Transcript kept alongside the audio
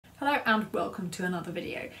Hello and welcome to another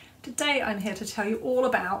video. Today I'm here to tell you all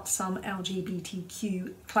about some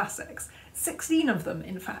LGBTQ classics. 16 of them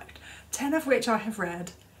in fact, 10 of which I have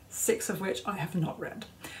read, 6 of which I have not read.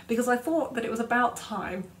 Because I thought that it was about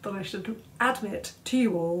time that I should admit to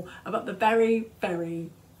you all about the very,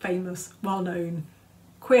 very famous, well-known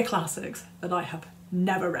queer classics that I have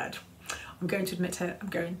never read. I'm going to admit it, I'm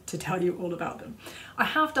going to tell you all about them. I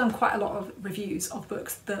have done quite a lot of reviews of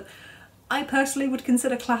books that I personally would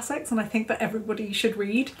consider classics and I think that everybody should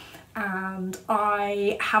read, and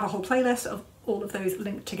I have a whole playlist of all of those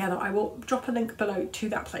linked together. I will drop a link below to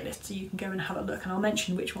that playlist so you can go and have a look, and I'll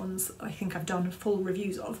mention which ones I think I've done full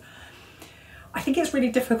reviews of. I think it's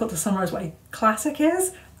really difficult to summarise what a classic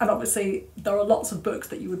is, and obviously there are lots of books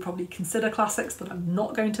that you would probably consider classics that I'm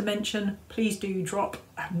not going to mention. Please do drop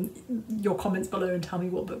your comments below and tell me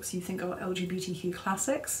what books you think are LGBTQ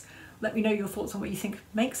classics. Let me know your thoughts on what you think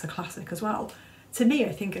makes a classic as well. To me,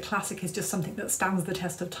 I think a classic is just something that stands the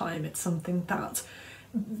test of time. It's something that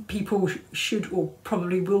people should or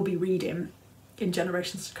probably will be reading in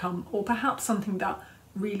generations to come, or perhaps something that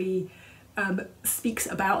really speaks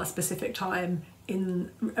about a specific time in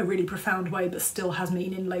a really profound way but still has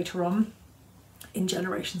meaning later on in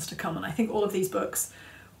generations to come. And I think all of these books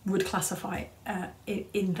would classify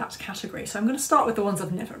in that category. So I'm going to start with the ones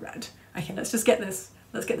I've never read. Okay, let's get this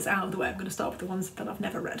out of the way. I'm going to start with the ones that I've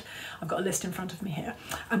never read. I've got a list in front of me here.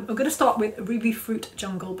 I'm going to start with Rubyfruit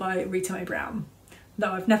Jungle by Rita Brown.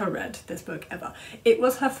 No, I've never read this book ever. It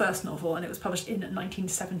was her first novel and it was published in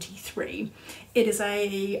 1973. It is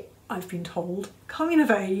a, I've been told, coming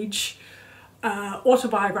of age,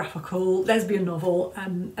 autobiographical lesbian novel,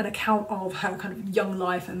 an account of her kind of young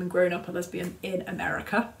life and growing up a lesbian in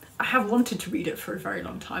America. I have wanted to read it for a very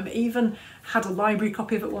long time. I even had a library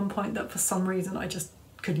copy of it at one point that for some reason I just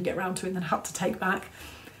couldn't get around to and then had to take back.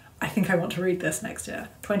 I think I want to read this next year.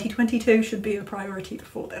 2022 should be a priority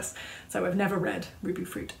for this. So I've never read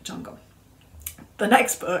Rubyfruit Jungle. The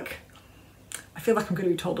next book, I feel like I'm going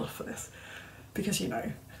to be told off for this because, you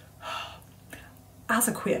know, as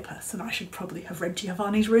a queer person, I should probably have read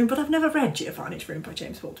Giovanni's Room, but I've never read Giovanni's Room by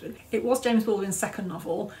James Baldwin. It was James Baldwin's second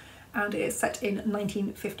novel and it is set in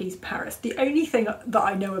 1950s Paris. The only thing that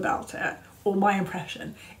I know about it, or my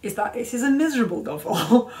impression, is that it is a miserable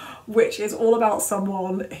novel which is all about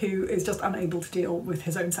someone who is just unable to deal with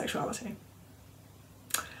his own sexuality.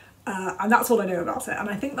 And that's all I know about it, and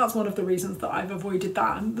I think that's one of the reasons that I've avoided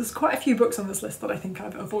that. And there's quite a few books on this list that I think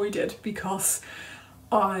I've avoided because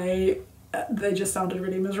they just sounded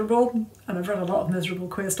really miserable, and I've read a lot of miserable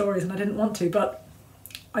queer stories and I didn't want to, but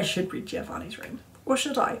I should read Giovanni's Room. Or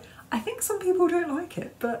should I? I think some people don't like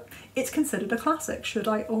it, but it's considered a classic. Should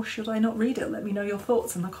I or should I not read it? Let me know your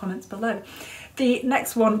thoughts in the comments below. The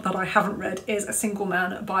next one that I haven't read is A Single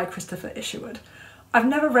Man by Christopher Isherwood. I've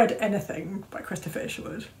never read anything by Christopher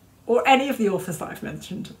Isherwood, or any of the authors that I've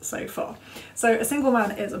mentioned so far. So A Single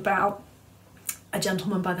Man is about a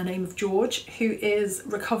gentleman by the name of George who is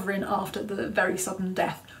recovering after the very sudden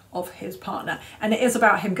death of his partner. And it is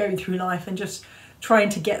about him going through life and just trying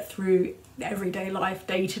to get through everyday life,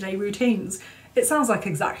 day-to-day routines. It sounds like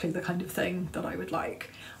exactly the kind of thing that I would like.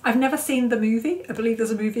 I've never seen the movie. I believe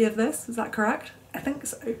there's a movie of this, is that correct? I think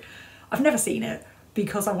so. I've never seen it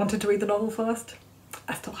because I wanted to read the novel first.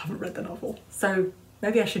 I still haven't read the novel, so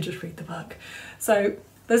maybe I should just read the book. So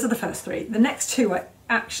those are the first three. The next two I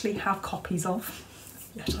actually have copies of,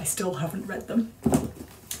 yet I still haven't read them.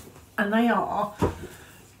 And they are,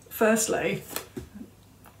 firstly,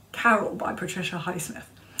 Carol by Patricia Highsmith.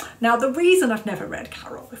 Now the reason I've never read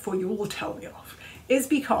Carol, before you all tell me off, is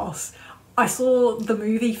because I saw the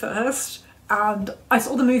movie first, and I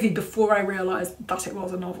saw the movie before I realised that it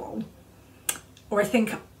was a novel. Or I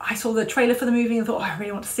think I saw the trailer for the movie and thought, oh, I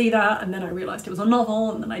really want to see that, and then I realised it was a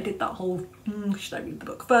novel, and then I did that whole, should I read the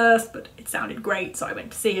book first? But it sounded great, so I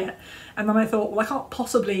went to see it. And then I thought, well, I can't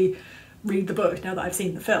possibly read the book now that I've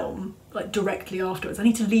seen the film, like directly afterwards. I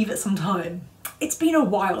need to leave it some time. It's been a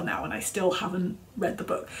while now and I still haven't read the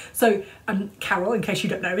book. So Carol, in case you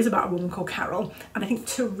don't know, is about a woman called Carol. And I think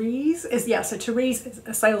Therese is, yeah, so Therese is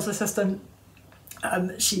a sales assistant.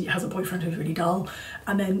 She has a boyfriend who's really dull,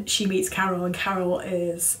 and then she meets Carol, and Carol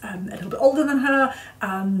is a little bit older than her,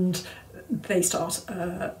 and they start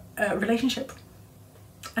a relationship.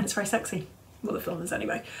 And it's very sexy. Well, the film is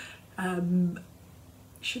anyway.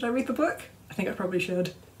 Should I read the book? I think I probably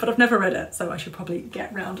should, but I've never read it, so I should probably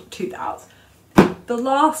get round to that. The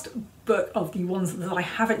last book of the ones that I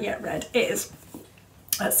haven't yet read is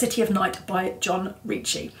City of Night by John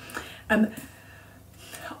Rechy.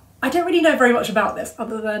 I don't really know very much about this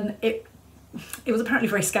other than it it was apparently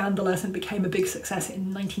very scandalous and became a big success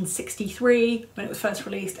in 1963 when it was first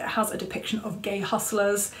released. It has a depiction of gay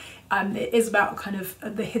hustlers. It is about kind of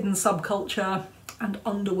the hidden subculture and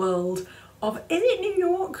underworld of, is it New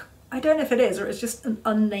York? I don't know if it is, or it's just an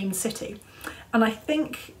unnamed city. And I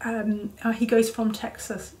think he goes from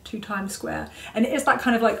Texas to Times Square, and it is that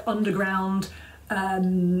kind of like underground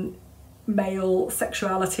male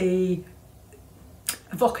sexuality,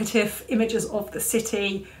 evocative images of the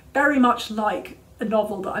city, very much like a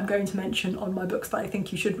novel that I'm going to mention on my books that I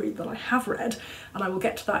think you should read that I have read, and I will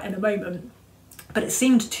get to that in a moment. But it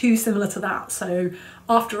seemed too similar to that, so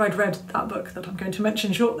after I'd read that book that I'm going to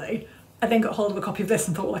mention shortly, I then got hold of a copy of this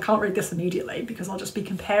and thought, well, I can't read this immediately because I'll just be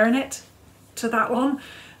comparing it to that one.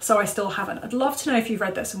 So I still haven't. I'd love to know if you've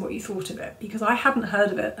read this and what you thought of it, because I hadn't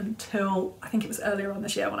heard of it until I think it was earlier on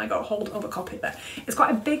this year when I got hold of a copy of it. It's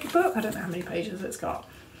quite a big book. I don't know how many pages it's got.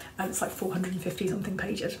 It's like 450 something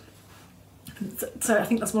pages. So I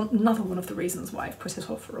think that's another one of the reasons why I've put it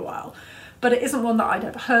off for a while. But it isn't one that I'd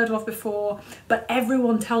ever heard of before, but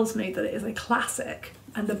everyone tells me that it is a classic,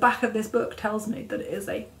 and the back of this book tells me that it is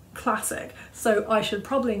a classic. So I should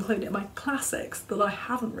probably include it in my classics that I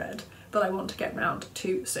haven't read that I want to get round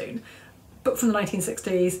to soon. Book from the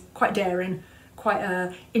 1960s, quite daring,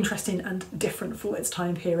 quite interesting and different for its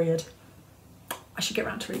time period. I should get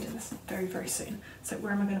round to reading this very, very soon. So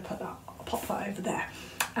where am I going to put that? I'll pop that over there.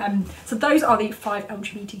 So those are the 5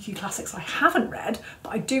 LGBTQ classics I haven't read,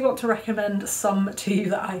 but I do want to recommend some to you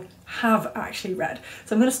that I have actually read.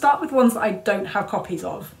 So I'm going to start with ones that I don't have copies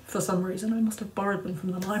of for some reason. I must have borrowed them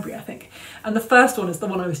from the library, I think. And the first one is the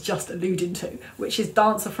one I was just alluding to, which is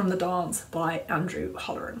Dancer from the Dance by Andrew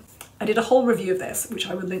Holleran. I did a whole review of this, which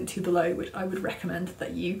I would link to below, which I would recommend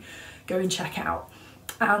that you go and check out.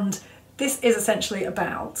 And this is essentially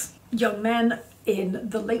about young men in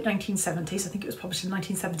the late 1970s, I think it was published in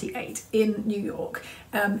 1978, in New York.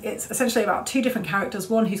 It's essentially about 2 different characters,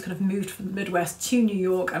 one who's kind of moved from the Midwest to New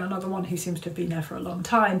York and another one who seems to have been there for a long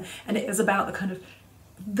time, and it is about the kind of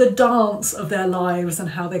the dance of their lives and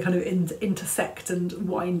how they kind of intersect and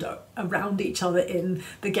wind around each other in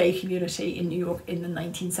the gay community in New York in the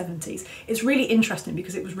 1970s. It's really interesting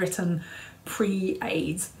because it was written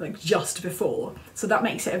pre-AIDS, like just before, so that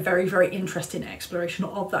makes it a very, very interesting exploration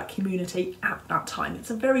of that community at that time. It's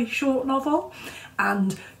a very short novel,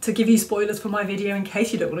 and to give you spoilers for my video in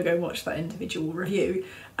case you don't want to go watch that individual review,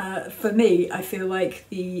 for me I feel like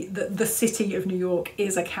the city of New York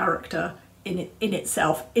is a character in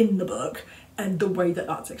itself in the book, and the way that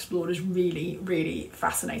that's explored is really, really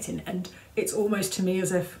fascinating, and it's almost to me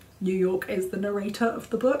as if New York is the narrator of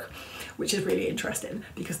the book, which is really interesting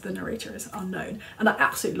because the narrator is unknown, and I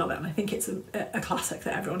absolutely love it, and I think it's a classic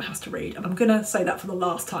that everyone has to read. And I'm gonna say that for the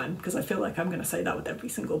last time because I feel like I'm gonna say that with every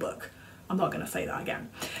single book. I'm not gonna say that again.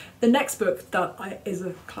 The next book that is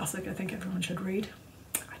a classic I think everyone should read,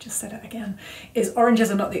 I just said it again, is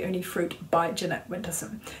Oranges Are Not the Only Fruit by Jeanette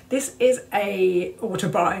Winterson. This is a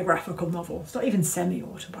autobiographical novel. It's not even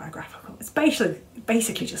semi-autobiographical. It's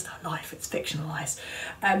basically just her life. It's fictionalised.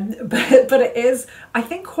 But it is, I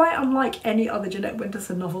think, quite unlike any other Jeanette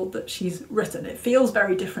Winterson novel that she's written. It feels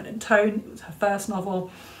very different in tone. It was her first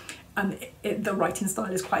novel, and the writing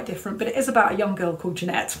style is quite different, but it is about a young girl called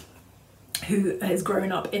Jeanette who has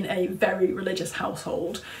grown up in a very religious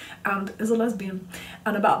household and is a lesbian,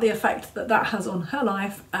 and about the effect that that has on her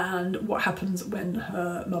life and what happens when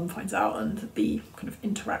her mum finds out and the kind of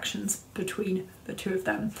interactions between the two of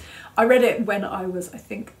them. I read it when I was, I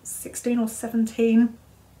think, 16 or 17,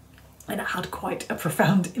 and it had quite a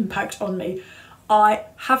profound impact on me. I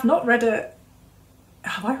have not read it.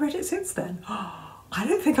 Have I read it since then? I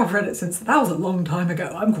don't think I've read it since. That was a long time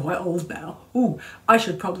ago. I'm quite old now. Ooh, I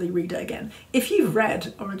should probably read it again. If you've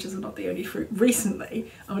read Oranges Are Not the Only Fruit recently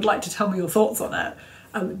and would like to tell me your thoughts on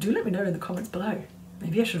it, do let me know in the comments below.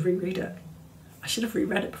 Maybe I should reread it. I should have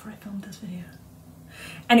reread it before I filmed this video.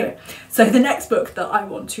 Anyway, so the next book that I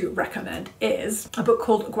want to recommend is a book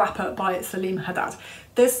called Guapa by Saleem Haddad.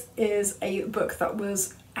 This is a book that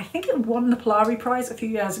was, I think it won the Polari Prize a few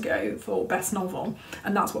years ago for Best Novel,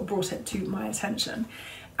 and that's what brought it to my attention.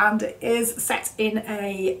 And it is set in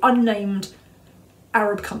a unnamed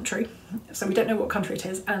Arab country, so we don't know what country it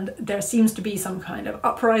is, and there seems to be some kind of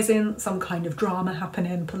uprising, some kind of drama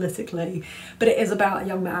happening politically, but it is about a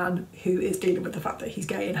young man who is dealing with the fact that he's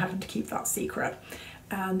gay and having to keep that secret.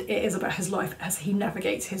 And it is about his life as he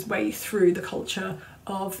navigates his way through the culture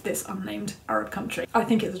of this unnamed Arab country. I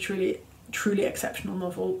think it's a truly exceptional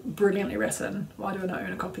novel, brilliantly written. Why do I not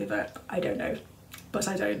own a copy of it? I don't know. but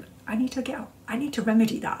I don't. I need to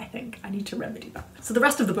remedy that, I think. I need to remedy that. So the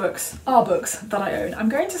rest of the books are books that I own. I'm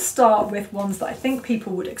going to start with ones that I think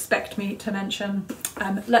people would expect me to mention.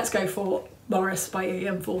 Let's go for Maurice by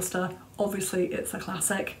E.M. Forster. Obviously, it's a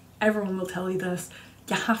classic. Everyone will tell you this.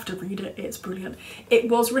 You have to read it, it's brilliant. It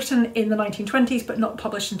was written in the 1920s, but not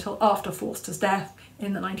published until after Forster's death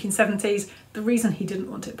in the 1970s. The reason he didn't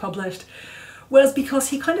want it published was because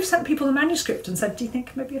he kind of sent people the manuscript and said, do you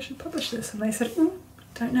think maybe I should publish this? And they said,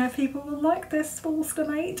 don't know if people will like this, Forster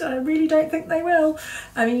mate. I really don't think they will.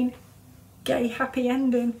 I mean, gay happy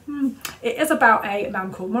ending. It is about a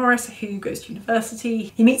man called Maurice who goes to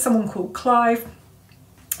university. He meets someone called Clive,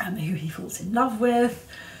 who he falls in love with.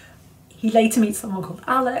 He later meets someone called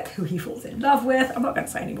Alec, who he falls in love with. I'm not going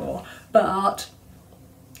to say any more, but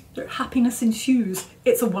happiness ensues.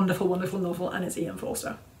 It's a wonderful, wonderful novel, and it's E.M.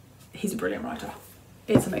 Forster. He's a brilliant writer.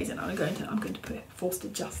 It's amazing. I'm going to put Forster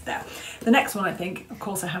just there. The next one, I think, of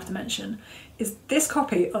course, I have to mention is this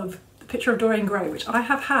copy of The Picture of Dorian Gray, which I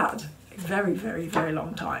have had a very, very, very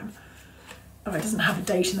long time. Oh, it doesn't have a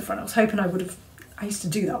date in the front. I was hoping I would have. I used to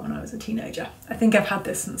do that when I was a teenager. I think I've had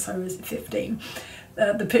this since I was 15.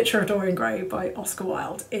 The Picture of Dorian Gray by Oscar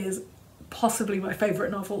Wilde is possibly my favourite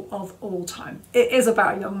novel of all time. It is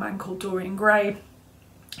about a young man called Dorian Gray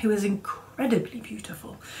who is incredibly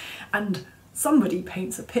beautiful, and somebody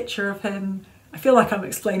paints a picture of him. I feel like I'm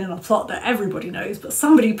explaining a plot that everybody knows, but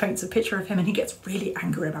somebody paints a picture of him and he gets really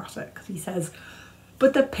angry about it because he says,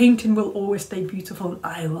 but the painting will always stay beautiful and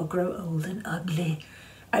I will grow old and ugly.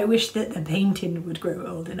 I wish that the painting would grow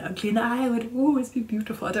old and ugly and I would always be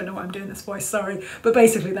beautiful. I don't know why I'm doing this voice, sorry. But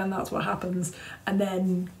basically then that's what happens. And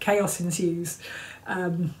then chaos ensues.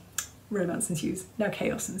 Romance ensues. No,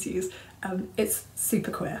 chaos ensues. It's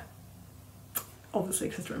super queer. Obviously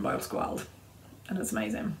because it's written by Oscar Wilde. And it's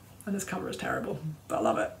amazing. And this cover is terrible, but I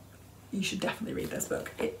love it. You should definitely read this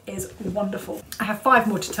book. It is wonderful. I have 5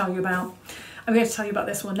 more to tell you about. I'm going to tell you about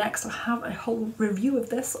this one next. I have a whole review of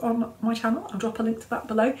this on my channel. I'll drop a link to that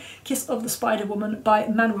below. Kiss of the Spider Woman by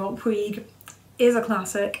Manuel Puig is a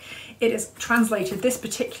classic. It is translated, this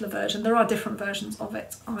particular version. There are different versions of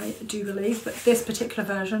it, I do believe, but this particular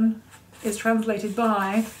version is translated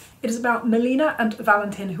by... It is about Melina and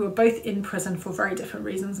Valentin, who are both in prison for very different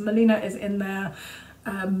reasons. Melina is in there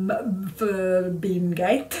for being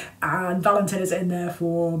gay, and Valentin is in there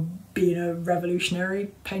for being a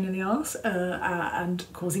revolutionary pain in the arse and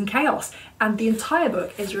causing chaos. And the entire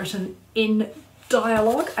book is written in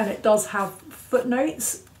dialogue, and it does have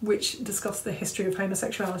footnotes which discuss the history of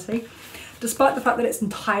homosexuality. Despite the fact that it's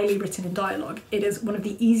entirely written in dialogue, it is one of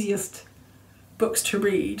the easiest books to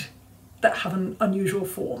read that have an unusual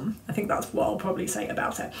form. I think that's what I'll probably say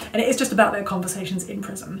about it. And it is just about their conversations in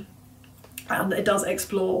prison. And it does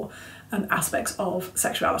explore aspects of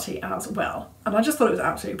sexuality as well. And I just thought it was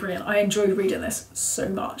absolutely brilliant. I enjoyed reading this so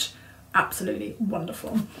much. Absolutely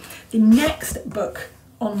wonderful. The next book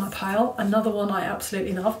on my pile, another one I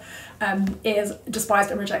absolutely love, is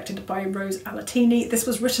Despised and Rejected by Rose Allitini. This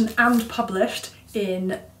was written and published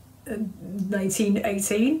in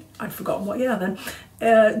 1918, I'd forgotten what year then,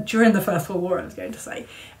 during the First World War I was going to say.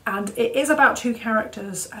 And it is about 2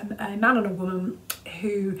 characters, a man and a woman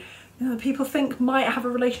who people think might have a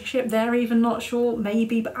relationship. They're even not sure,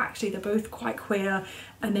 maybe, but actually they're both quite queer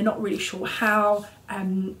and they're not really sure how.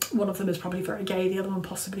 One of them is probably very gay, the other one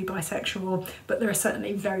possibly bisexual, but they're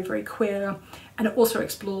certainly very, very queer. And it also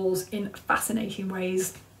explores in fascinating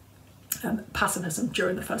ways pacifism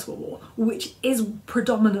during the First World War, which is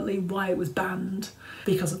predominantly why it was banned,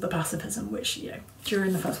 because of the pacifism, which, you know,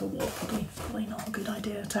 during the First World War, probably not a good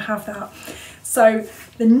idea to have that. So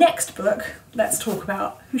the next book, let's talk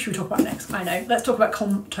about, who should we talk about next? I know, let's talk about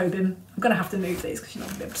Colm Toibin. I'm going to have to move these because you're not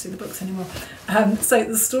going to be able to see the books anymore. So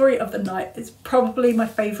The Story of the Night is probably my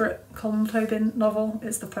favourite Colm Toibin novel.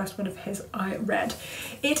 It's the first one of his I read.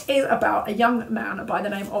 It is about a young man by the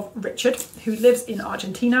name of Richard who lives in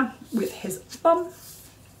Argentina with his mum.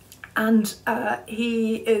 And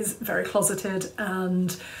he is very closeted,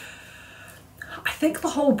 and I think the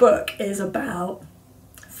whole book is about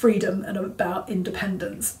freedom and about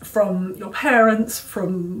independence from your parents,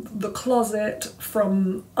 from the closet,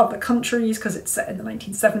 from other countries, because it's set in the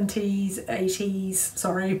 1970s, 80s,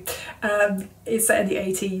 sorry. It's set in the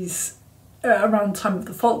 80s, around the time of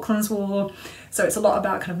the Falklands War. So it's a lot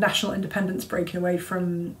about kind of national independence, breaking away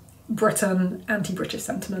from Britain, anti-British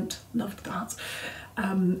sentiment, loved that.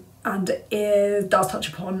 And it does touch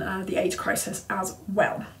upon the AIDS crisis as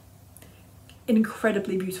well. An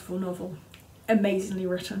incredibly beautiful novel, amazingly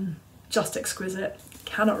written, just exquisite.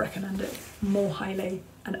 Cannot recommend it more highly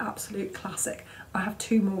an absolute classic. I have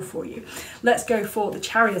two more for you. Let's go for The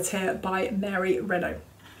Charioteer by Mary Renault.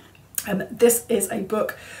 This is a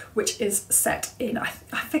book which is set in, I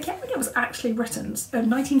forget when it was actually written,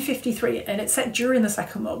 1953, and it's set during the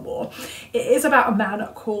Second World War. It is about a man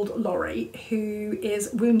called Laurie who is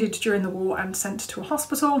wounded during the war and sent to a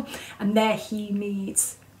hospital, and there he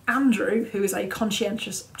meets Andrew, who is a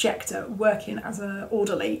conscientious objector working as an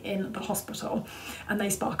orderly in the hospital, and they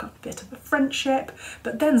spark up a bit of a friendship.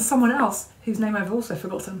 But then someone else, whose name I've also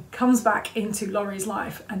forgotten, comes back into Laurie's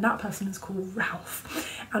life, and that person is called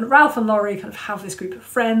Ralph. And Ralph and Laurie kind of have this group of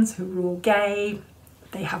friends who are all gay,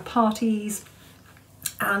 they have parties,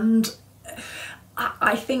 and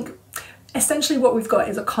I think essentially what we've got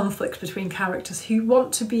is a conflict between characters who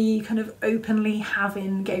want to be kind of openly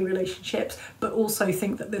having gay relationships, but also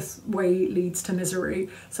think that this way leads to misery,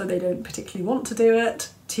 so they don't particularly want to do it,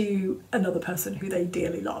 to another person who they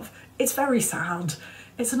dearly love. It's very sad.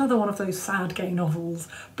 It's another one of those sad gay novels,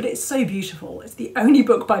 but it's so beautiful. It's the only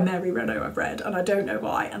book by Mary Renault I've read, and I don't know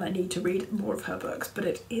why, and I need to read more of her books, but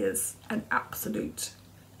it is an absolute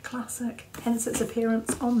classic, hence its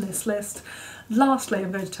appearance on this list. Lastly,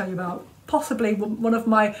 I'm going to tell you about possibly one of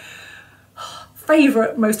my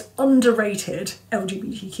favourite, most underrated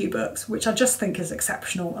LGBTQ books, which I just think is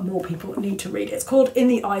exceptional and more people need to read. It's called In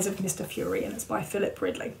the Eyes of Mr. Fury, and it's by Philip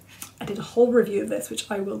Ridley. I did a whole review of this, which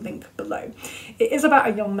I will link below. It is about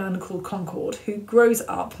a young man called Concord who grows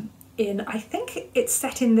up in, I think it's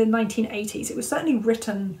set in the 1980s. It was certainly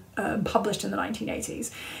written, published in the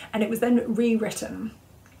 1980s, and it was then rewritten.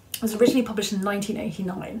 It was originally published in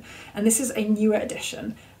 1989, and this is a newer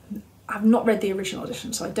edition. I've not read the original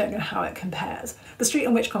edition, so I don't know how it compares. The street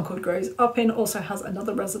on which Concord grows up in also has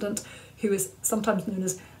another resident who is sometimes known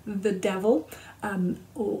as the Devil,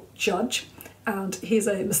 or Judge, and he's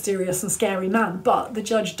a mysterious and scary man, but the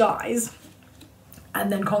Judge dies,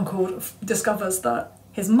 and then Concord discovers that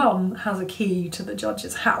his mum has a key to the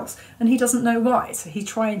Judge's house, and he doesn't know why, so he's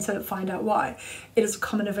trying to find out why. It is a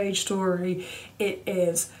coming-of-age story. It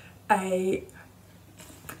is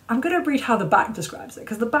I'm going to read how the back describes it,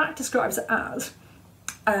 because the back describes it as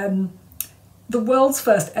the world's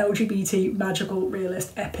first LGBT magical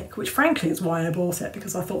realist epic, which frankly is why I bought it,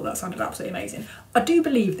 because I thought that sounded absolutely amazing. I do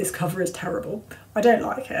believe this cover is terrible. I don't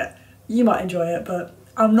like it. You might enjoy it, but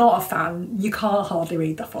I'm not a fan. You can't hardly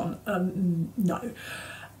read the font. No.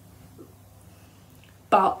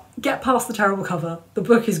 But get past the terrible cover. The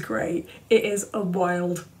book is great. It is a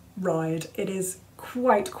wild ride. It is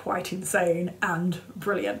quite insane and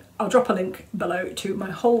brilliant. I'll drop a link below to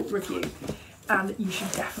my whole review, and you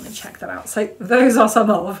should definitely check that out. So those are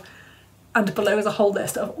some of, and below is a whole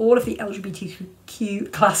list of all of the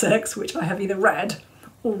LGBTQ classics which I have either read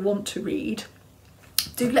or want to read.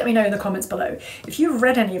 Do let me know in the comments below. If you've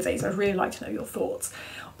read any of these, I'd really like to know your thoughts.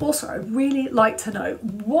 Also, I'd really like to know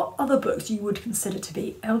what other books you would consider to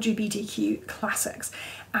be LGBTQ classics,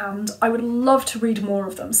 and I would love to read more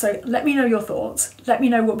of them. So let me know your thoughts. Let me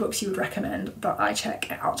know what books you would recommend that I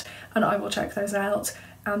check out, and I will check those out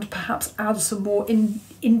and perhaps add some more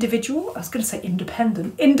individual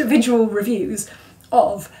reviews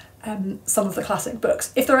of some of the classic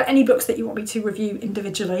books. If there are any books that you want me to review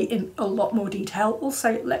individually in a lot more detail,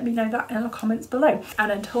 also let me know that in the comments below.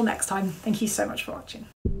 And until next time, thank you so much for watching.